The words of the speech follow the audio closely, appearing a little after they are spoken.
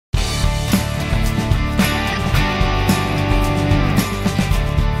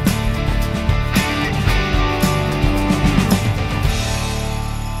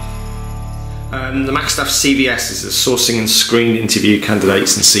The Macstaff CVS is a sourcing and screen interview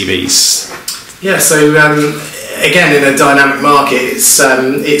candidates and CVs. Yeah, so again, in a dynamic market,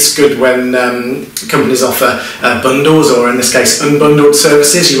 it's good when companies offer bundles, or in this case, unbundled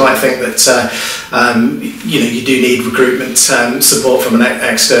services. You might think that you do need recruitment support from an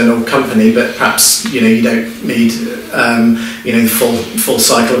external company, but perhaps you don't need the full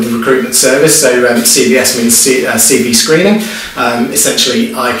cycle of the recruitment service. So CVS means CV screening.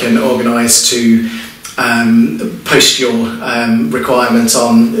 Essentially, I can organise to post your requirement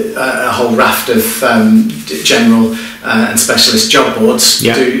on a whole raft of general and specialist job boards.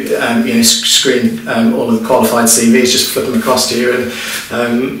 Yeah. Do screen all of the qualified CVs, just flip them across to you,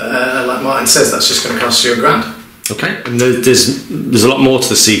 and like Martin says, that's just going to cost you £1,000. Okay, and there's a lot more to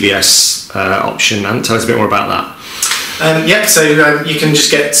the CVS option, and tell us a bit more about that. So you can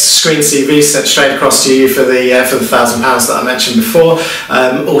just get screen CVs sent straight across to you for the £1,000 that I mentioned before.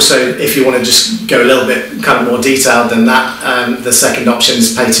 Also, if you want to just go a little bit kind of more detailed than that, the second option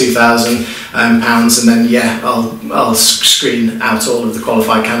is pay £2,000, and then I'll screen out all of the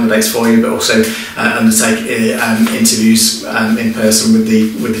qualified candidates for you, but also undertake interviews in person with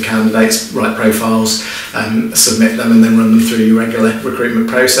the candidates, write profiles, submit them, and then run them through your regular recruitment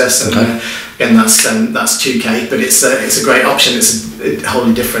process. And again, that's £2,000, but it's a great option. It's a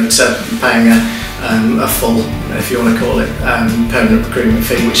wholly different to paying a full, if you want to call it, permanent recruitment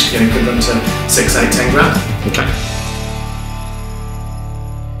fee, which could run to 6, 8, 10 grand. Okay.